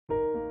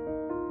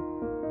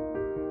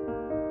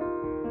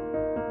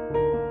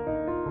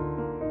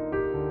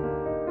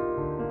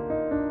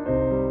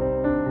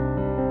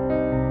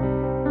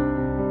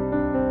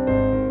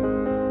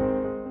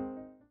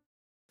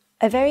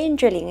Ovarian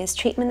drilling is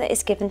treatment that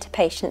is given to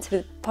patients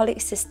with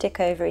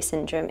polycystic ovary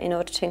syndrome in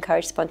order to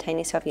encourage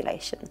spontaneous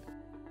ovulation.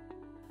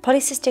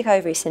 Polycystic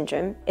ovary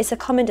syndrome is a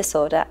common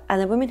disorder,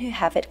 and the women who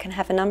have it can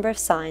have a number of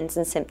signs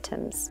and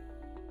symptoms.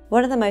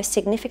 One of the most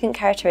significant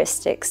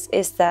characteristics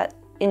is that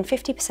in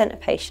 50% of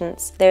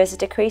patients, there is a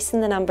decrease in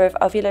the number of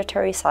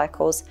ovulatory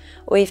cycles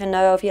or even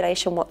no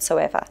ovulation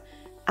whatsoever,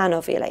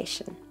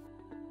 anovulation.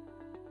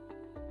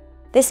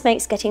 This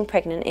makes getting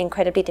pregnant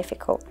incredibly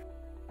difficult.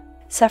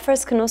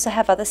 Sufferers can also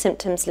have other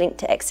symptoms linked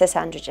to excess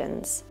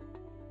androgens.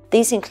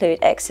 These include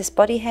excess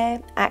body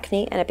hair,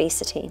 acne and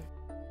obesity.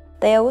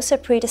 They are also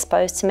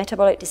predisposed to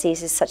metabolic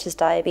diseases such as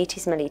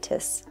diabetes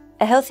mellitus.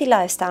 A healthy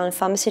lifestyle and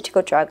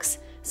pharmaceutical drugs,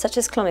 such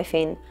as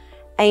clomiphene,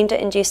 aimed at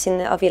inducing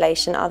the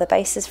ovulation are the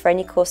basis for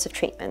any course of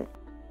treatment.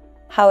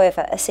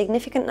 However, a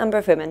significant number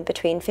of women,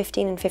 between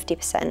 15 and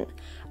 50%,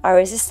 are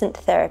resistant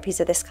to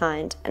therapies of this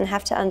kind and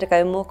have to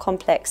undergo more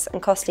complex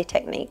and costly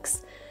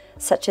techniques,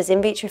 such as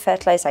in vitro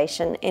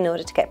fertilisation, in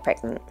order to get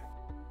pregnant.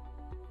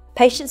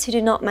 Patients who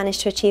do not manage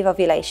to achieve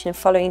ovulation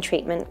following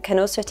treatment can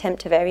also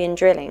attempt ovarian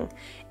drilling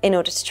in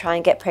order to try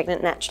and get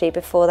pregnant naturally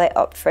before they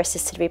opt for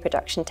assisted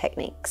reproduction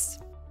techniques.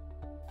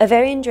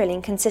 Ovarian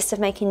drilling consists of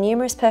making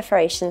numerous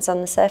perforations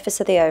on the surface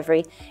of the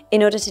ovary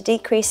in order to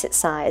decrease its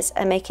size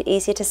and make it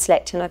easier to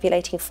select an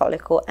ovulating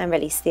follicle and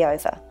release the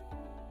ova.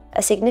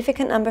 A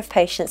significant number of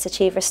patients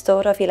achieve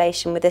restored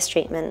ovulation with this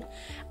treatment,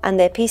 and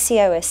their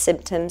PCOS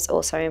symptoms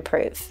also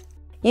improve.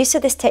 Use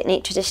of this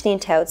technique traditionally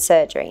entailed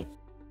surgery,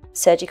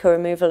 surgical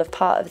removal of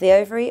part of the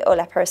ovary or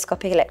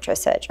laparoscopic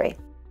electrosurgery.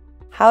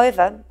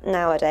 However,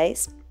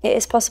 nowadays, it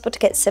is possible to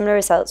get similar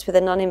results with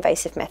a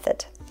non-invasive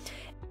method.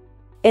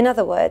 In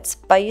other words,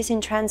 by using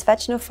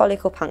transvaginal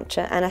follicle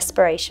puncture and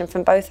aspiration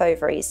from both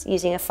ovaries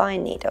using a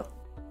fine needle.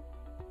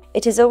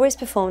 It is always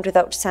performed with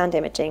ultrasound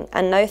imaging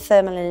and no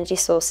thermal energy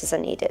sources are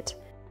needed.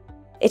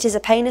 It is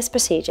a painless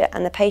procedure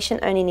and the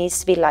patient only needs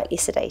to be lightly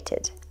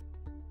sedated.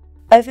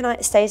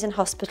 Overnight stays in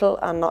hospital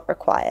are not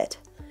required.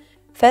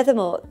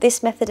 Furthermore,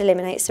 this method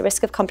eliminates the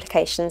risk of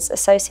complications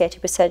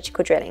associated with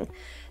surgical drilling,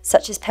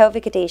 such as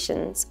pelvic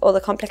adhesions or the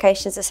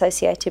complications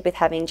associated with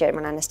having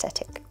general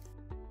anaesthetic.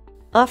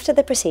 After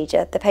the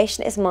procedure, the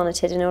patient is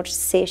monitored in order to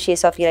see if she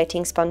is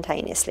ovulating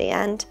spontaneously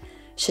and,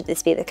 should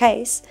this be the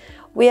case,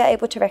 we are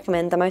able to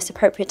recommend the most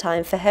appropriate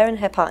time for her and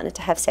her partner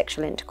to have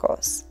sexual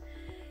intercourse.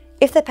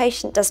 If the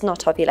patient does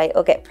not ovulate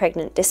or get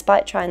pregnant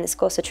despite trying this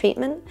course of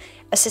treatment,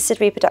 assisted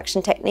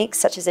reproduction techniques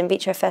such as in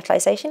vitro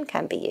fertilisation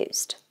can be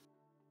used.